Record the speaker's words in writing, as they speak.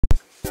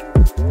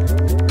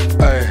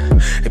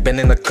Ik ben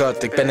in de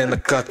cut, ik ben in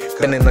de cut,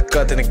 ben in de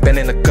cut en ik ben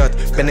in de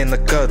cut, ben in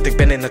de cut, ik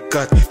ben in de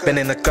cut, ben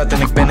in de cut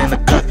en ik ben in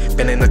de cut,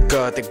 ben in de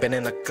cut, ik ben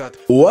in de cut.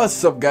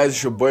 What's up guys,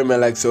 it's your boy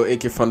Manlikezo,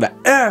 aka from the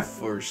Air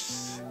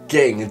Force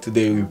Gang, and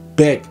today we're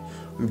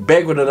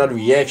back with another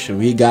reaction.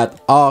 We got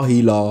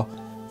Hilal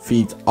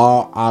feat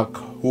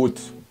Akhdoud,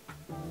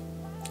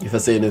 if I'm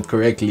saying it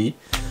correctly.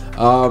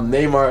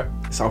 Neymar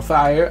is on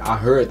fire. I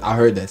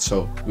heard that,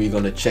 so we're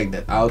gonna check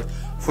that out.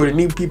 For the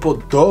new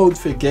people, don't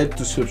forget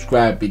to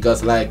subscribe,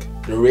 because like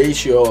the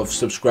ratio of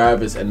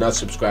subscribers and not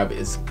subscribers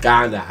is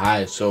kinda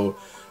high. So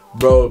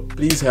bro,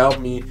 please help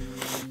me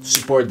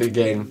support the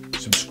gang.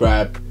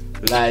 Subscribe,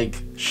 like,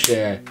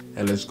 share,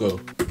 and let's go.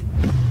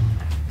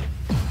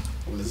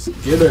 Let's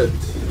get it.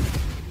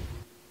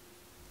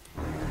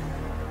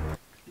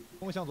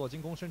 向左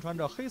进攻，身穿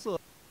着黑色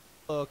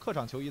客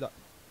场球衣的，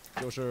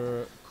就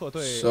是客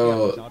队。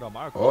 So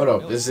hold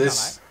up, is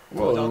this?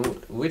 Well,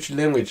 which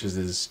language is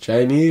this?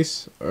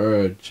 Chinese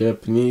or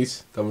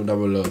Japanese? Comment down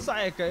below.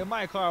 再给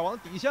迈克尔往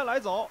底线来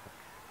走，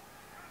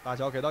大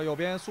球给到右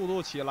边，速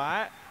度起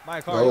来，迈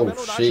克尔右边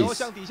路打球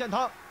向底线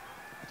趟，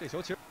这球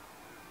其实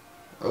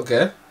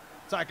Okay.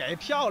 再给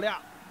漂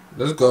亮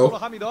Let's go.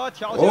 哈密德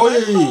挑进来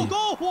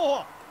倒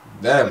钩，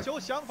 Damn. 球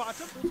想法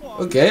真不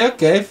错。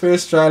 Okay,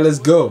 first try, let's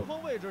go.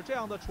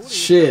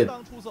 Shit.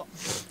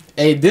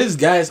 Hey, this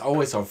guy is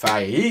always on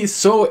fire. He's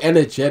so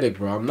energetic,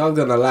 bro. I'm not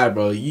gonna lie,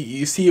 bro.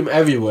 You see him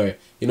everywhere.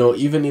 You know,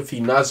 even if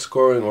he's not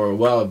scoring or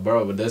well,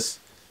 bro. But that's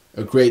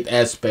a great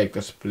aspect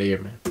as a player,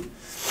 man.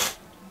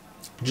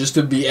 Just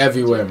to be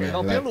everywhere, man.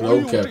 Like,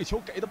 no cap.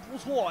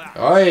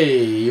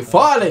 Hey, you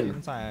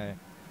falling.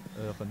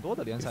 很多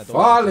的联赛都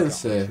falling,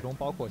 其中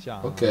包括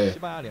像西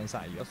班牙联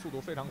赛，也速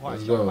度非常快，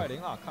小快灵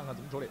啊，看看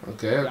怎么处理。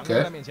两个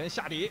人在面前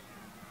下底，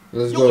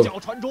右脚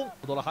传中，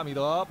多了哈密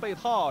德被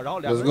套，然后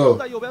两个人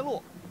在右边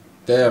路。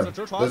Damn,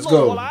 let's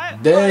go.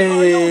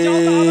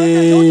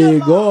 Damn,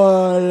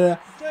 goal.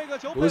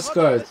 Who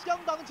scored?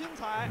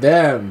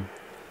 Damn.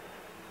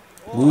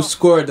 Who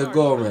scored the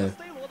goal, man?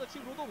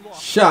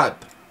 Shot.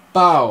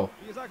 Pow.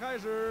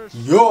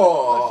 Yo.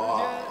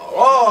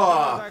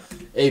 Oh.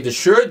 Hey,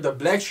 the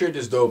black shirt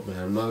is dope,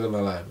 man. I'm not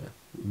gonna lie, man.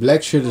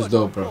 Black shirt is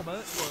dope, bro.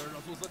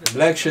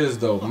 Black shirt is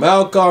dope.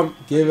 Malcolm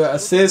gave an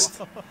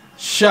assist.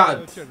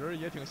 Shot.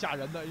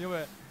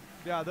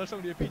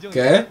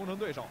 Okay.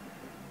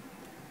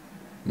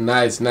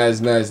 Nice.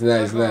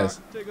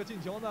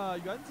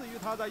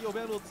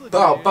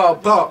 Pow.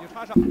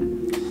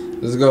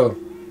 Let's go.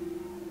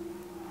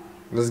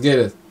 Let's get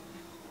it.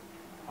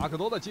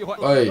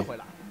 Hey.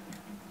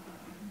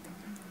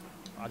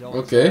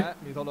 Okay.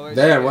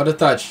 Damn, what a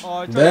touch.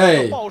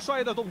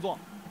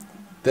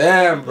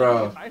 Damn,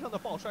 bro.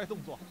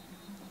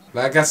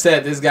 Like I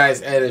said, this guy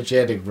is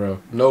energetic, bro.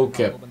 No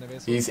cap.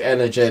 He's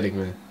energetic,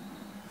 man.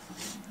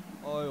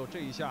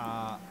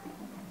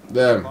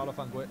 Damn.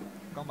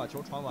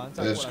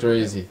 That's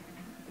crazy.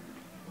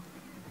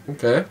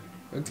 Okay.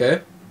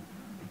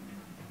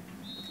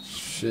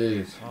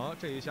 Shit.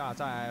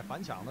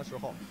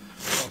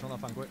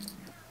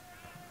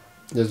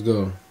 Let's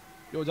go.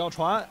 右脚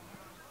传，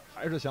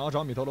还是想要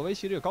找米特洛维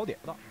奇这个高点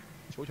的，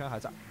球权还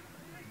在。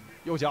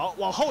右脚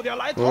往后点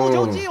来，头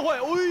球机会，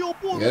哎呦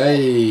不！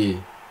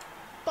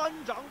单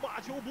掌把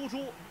球扑出。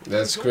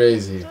That's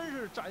crazy. 真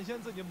是展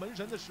现自己门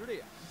神的实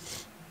力。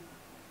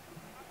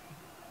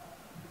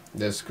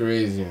That's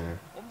crazy.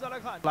 我们再来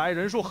看，来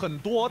人数很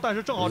多，但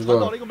是正好传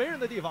到了一个没人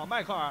的地方。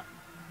迈克尔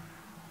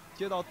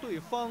接到对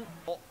方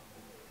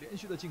连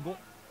续的进攻，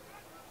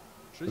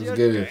直接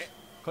给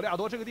克里亚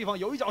多这个地方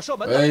有一脚射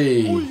门的。哎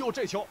呦，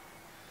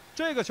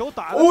这个球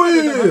打的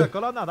在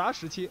格拉纳达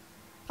时期，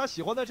他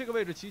喜欢在这个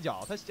位置起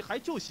脚，他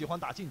就喜欢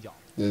打近角。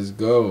Let's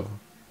go.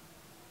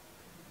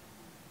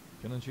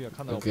 评论区也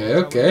看到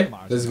Okay,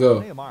 let's go.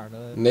 内马尔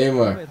呢？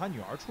 Neymar, 因为他女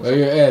儿出 where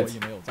you at? 所以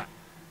没有在。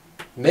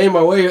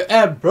Neymar, where you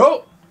at,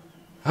 bro?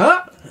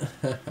 Huh?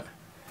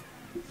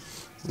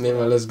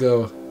 Neymar, let's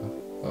go.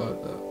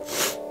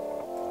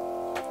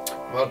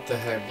 What the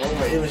heck? Bro,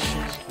 my English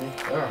is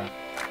God.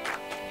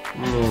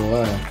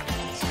 Why?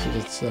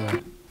 It's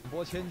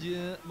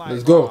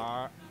Let's go.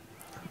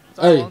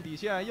 Hey.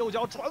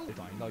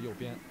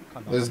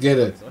 Let's get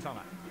it.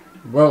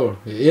 Bro,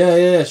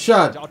 yeah,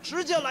 shot.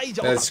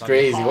 That's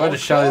crazy. What a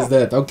shot is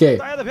that? Okay.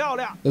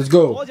 Let's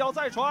go.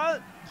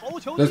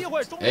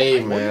 Hey,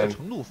 man.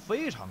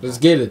 Let's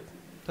get it.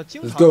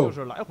 Let's go.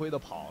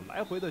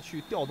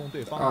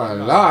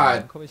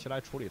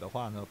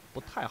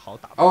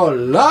 Oh,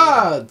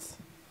 Lord.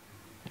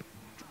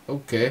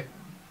 Okay.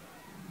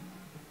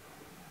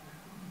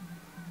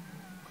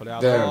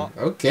 Damn.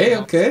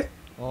 Okay.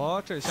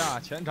 哦，这下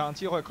前场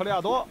机会，克里亚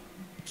多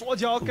左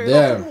脚给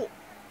到中路。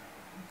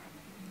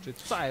这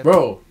再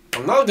Bro,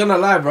 I'm not gonna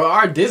lie, bro.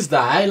 Are this the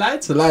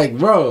highlights? Like,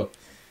 bro,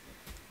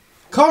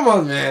 come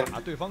on, man.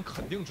 对方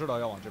肯定知道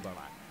要往这边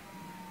来。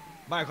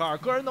迈克尔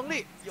个人能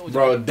力。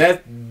Bro,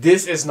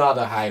 this is not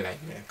a highlight,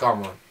 man.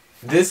 Come on.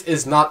 This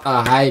is not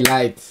a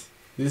highlight.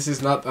 This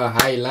is not a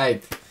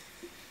highlight.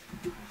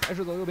 还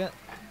是走右边。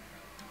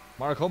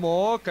马尔科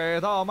姆给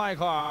到迈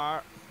克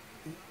尔，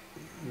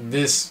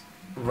 This,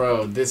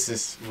 bro, this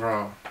is,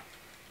 bro.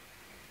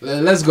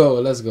 Let's go.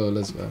 Let's go.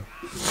 Let's go.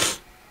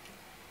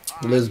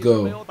 Let's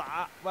go.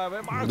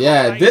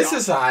 Yeah, this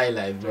is a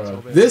highlight,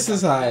 bro. This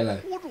is a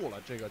highlight.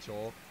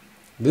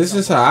 This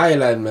is a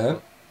highlight,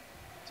 man.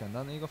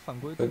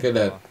 Look at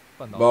that.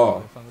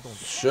 Ball.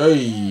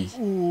 Shay.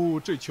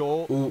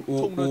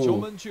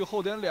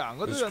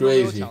 That's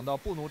crazy.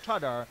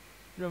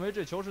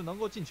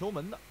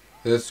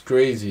 That's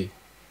crazy.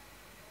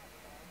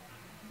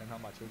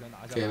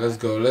 Okay, let's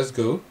go. Let's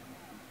go.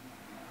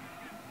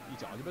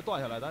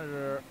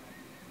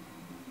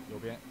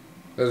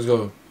 Let's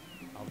go.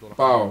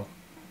 Wow.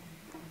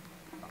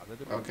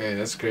 Okay,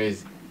 that's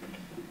crazy.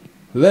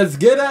 Let's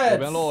get it.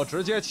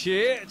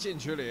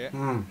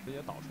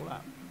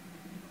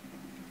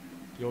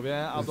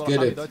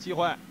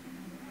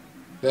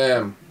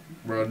 Damn,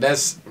 bro,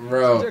 that's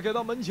bro. Okay,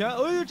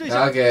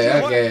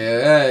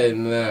 hey,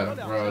 no,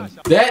 bro.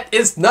 That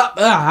is not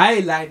a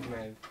highlight,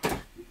 man.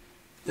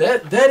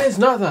 That is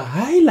not a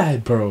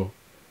highlight, bro.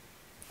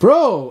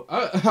 Bro,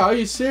 are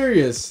you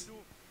serious?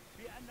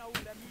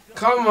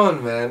 Come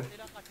on, man.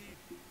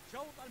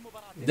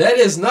 That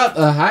is not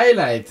a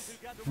highlight.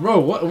 Bro,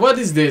 what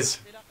is this?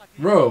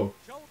 Bro.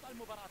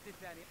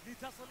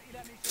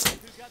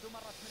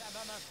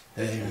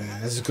 Hey,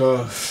 man, let's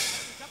go.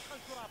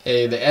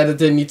 Hey, the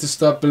editor needs to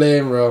stop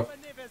playing, bro.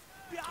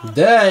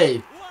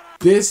 Hey,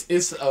 this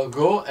is a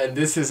goal and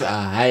this is a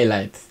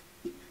highlight.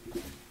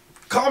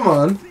 Come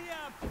on.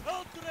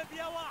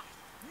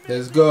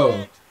 Let's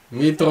go.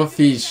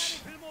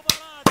 Mitrovic.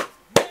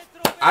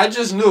 I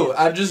just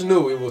knew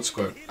we would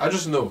score. I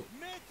just knew.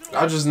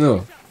 I just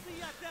knew.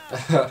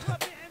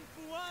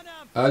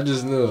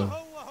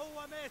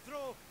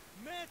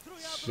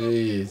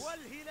 Jeez.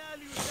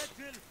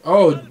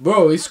 Oh,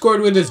 bro, he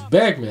scored with his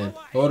back, man.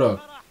 Hold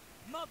on.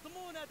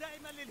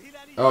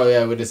 Oh,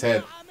 yeah, with his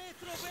head.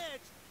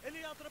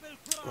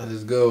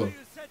 Let's go.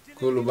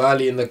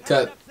 Koulibaly in the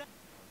cut.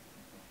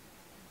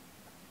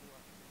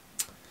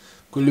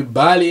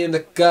 Koulibaly in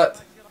the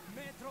cut.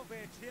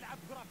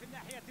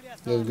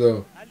 Let's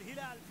go.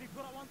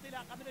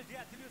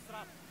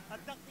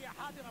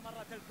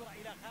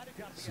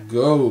 Let's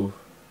go.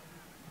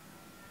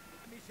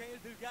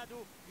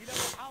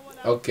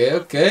 Okay,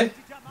 okay.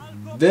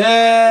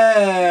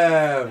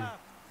 Damn.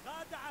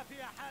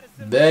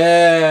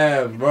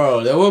 Damn,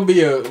 bro. That would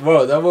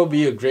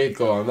be a great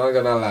goal. I'm not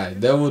gonna lie.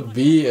 That would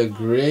be a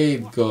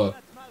great goal.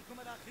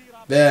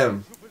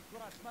 Damn.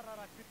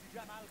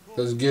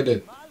 Let's get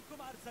it.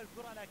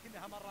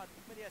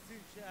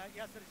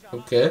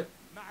 Okay.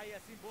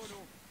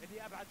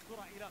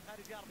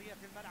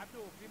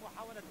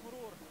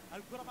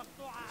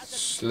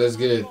 Let's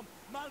get it.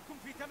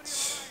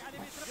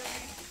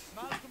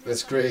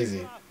 That's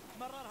crazy.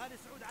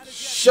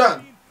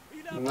 Shot.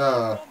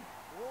 Nah.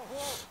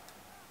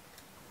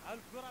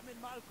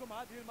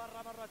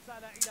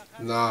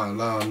 Nah.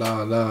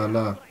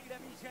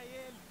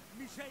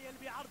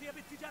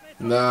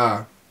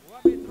 Nah.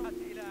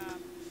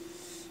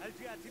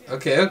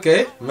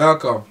 Okay.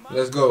 Malcolm,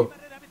 let's go.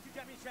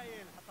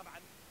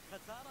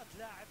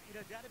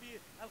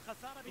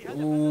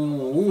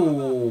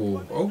 Ooh,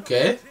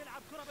 okay.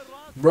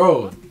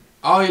 Bro,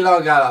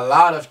 Hilal got a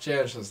lot of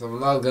chances. I'm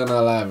not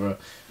gonna lie, bro.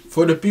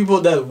 For the people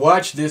that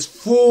watch this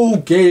full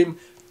game,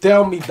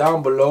 tell me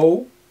down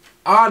below,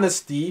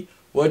 honesty,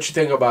 what you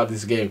think about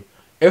this game.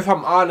 If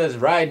I'm honest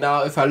right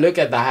now, if I look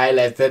at the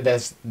highlights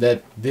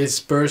that this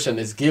person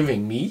is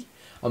giving me,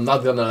 I'm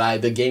not gonna lie,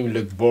 the game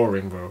looked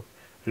boring, bro.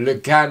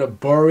 Look kind of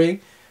boring.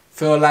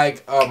 Feel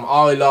like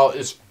Hilal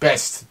is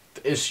best.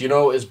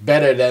 Is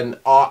better than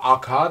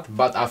Akhdoud,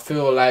 but I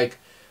feel like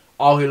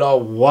Hilal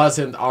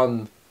wasn't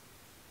on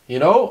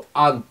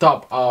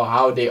top of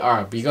how they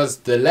are, because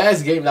the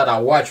last game that I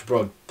watched,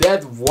 bro,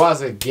 that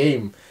was a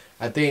game.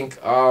 I think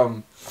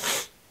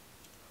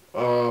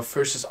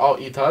versus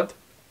Akhdoud,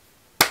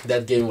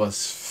 that game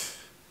was,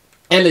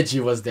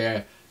 energy was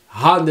there,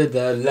 100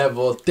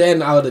 level,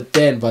 10 out of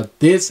 10. But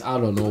this, I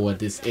don't know what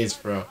this is,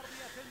 bro.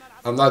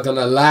 I'm not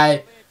gonna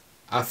lie,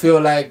 I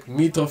feel like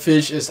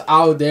Mitrovic is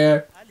out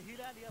there.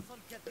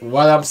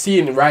 What I'm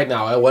seeing right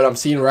now, I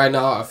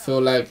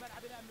feel like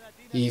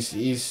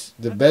he's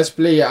the best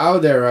player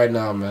out there right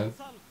now, man.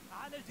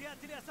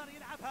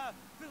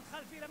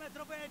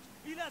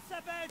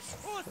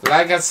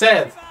 Like I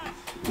said,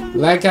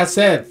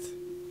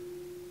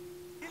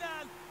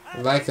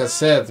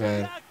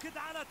 man.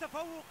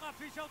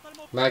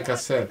 Like I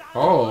said.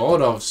 Oh,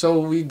 hold on. So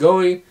we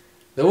going.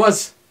 There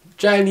was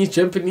Chinese,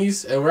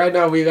 Japanese, and right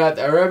now we got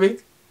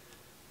Arabic.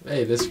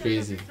 Hey, that's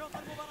crazy.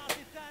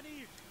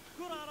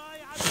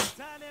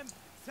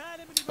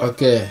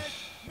 Okay,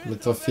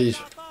 Mitrovic.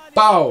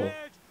 Pow!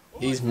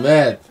 He's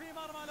mad.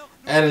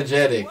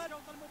 Energetic.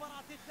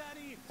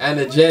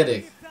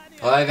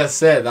 Like I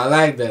said, I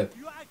like that.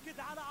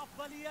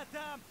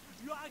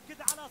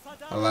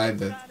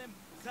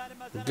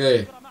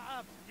 Okay.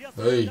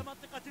 Hey.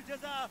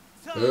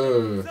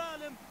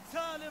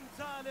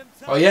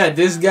 Oh yeah,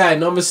 this guy,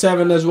 number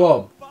 7 as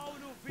well.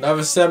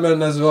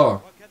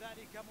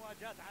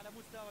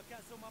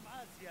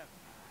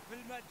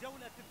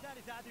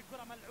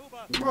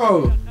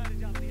 Bro.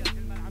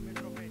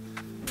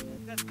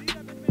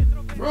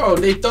 Bro,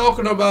 they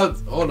talking about...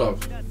 Hold up.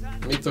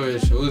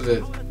 Mitrovic, who's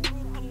it?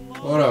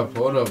 Hold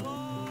up.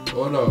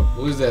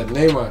 Who's that?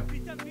 Neymar.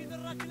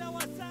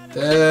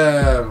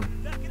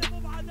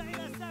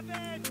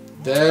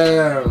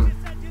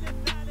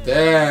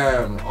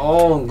 Damn.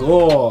 On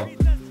goal.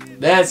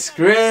 That's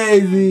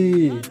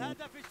crazy.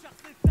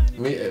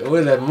 Who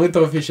is that?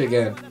 Mitrovic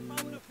again.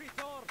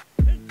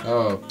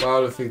 Oh,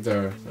 Paulo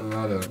Victor.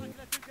 Another.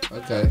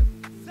 Okay.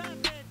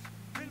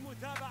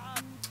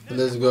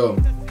 Let's go.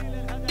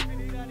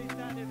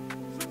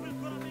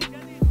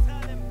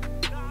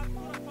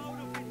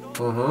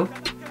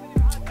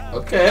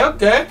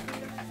 Okay.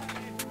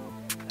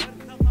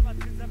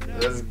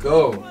 Let's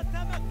go.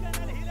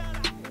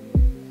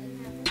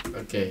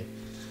 Okay.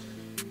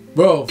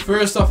 Bro,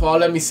 first of all,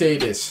 let me say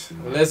this.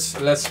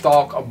 Let's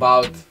talk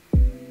about...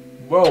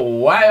 Bro,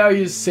 why are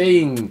you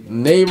saying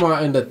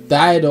Neymar in the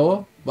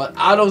title, but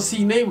I don't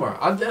see Neymar?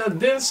 I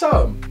didn't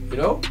saw him, you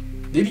know?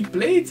 Did he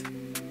play it?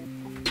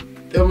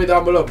 Tell me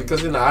down below,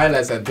 because in the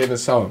highlights I didn't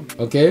saw him,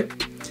 okay?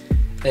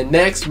 And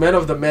next, man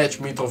of the match,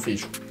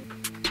 Mitrovic.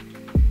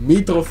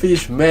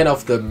 Mitrovic, man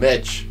of the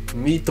match.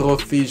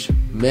 Mitrovic,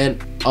 man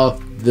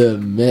of the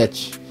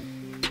match.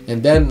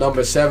 And then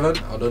number 7,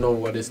 I don't know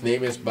what his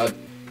name is, but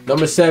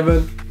number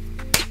 7,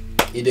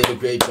 he did a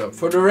great job.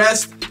 For the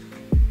rest,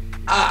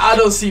 I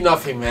don't see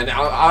nothing, man.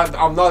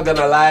 I'm not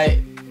gonna lie.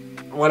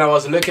 When I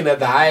was looking at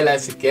the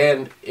highlights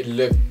again, it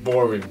looked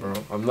boring, bro.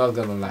 I'm not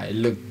gonna lie. It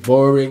looked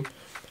boring.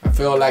 I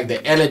feel like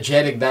the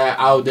energetic guy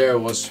out there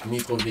was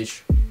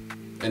Mitrovic.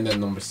 And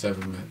then number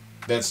 7, man.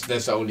 That's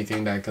the only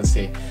thing that I can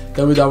say.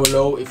 Tell me down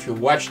below if you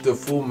watched the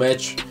full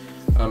match.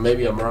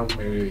 Maybe I'm wrong,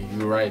 maybe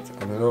you're right, I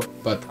don't know.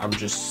 But I'm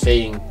just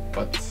saying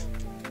what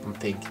I'm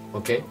thinking,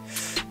 okay?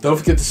 Don't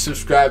forget to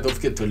subscribe, don't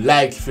forget to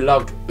like. If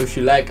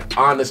you like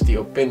honesty,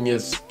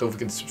 opinions, don't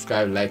forget to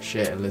subscribe, like,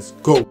 share, and let's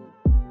go.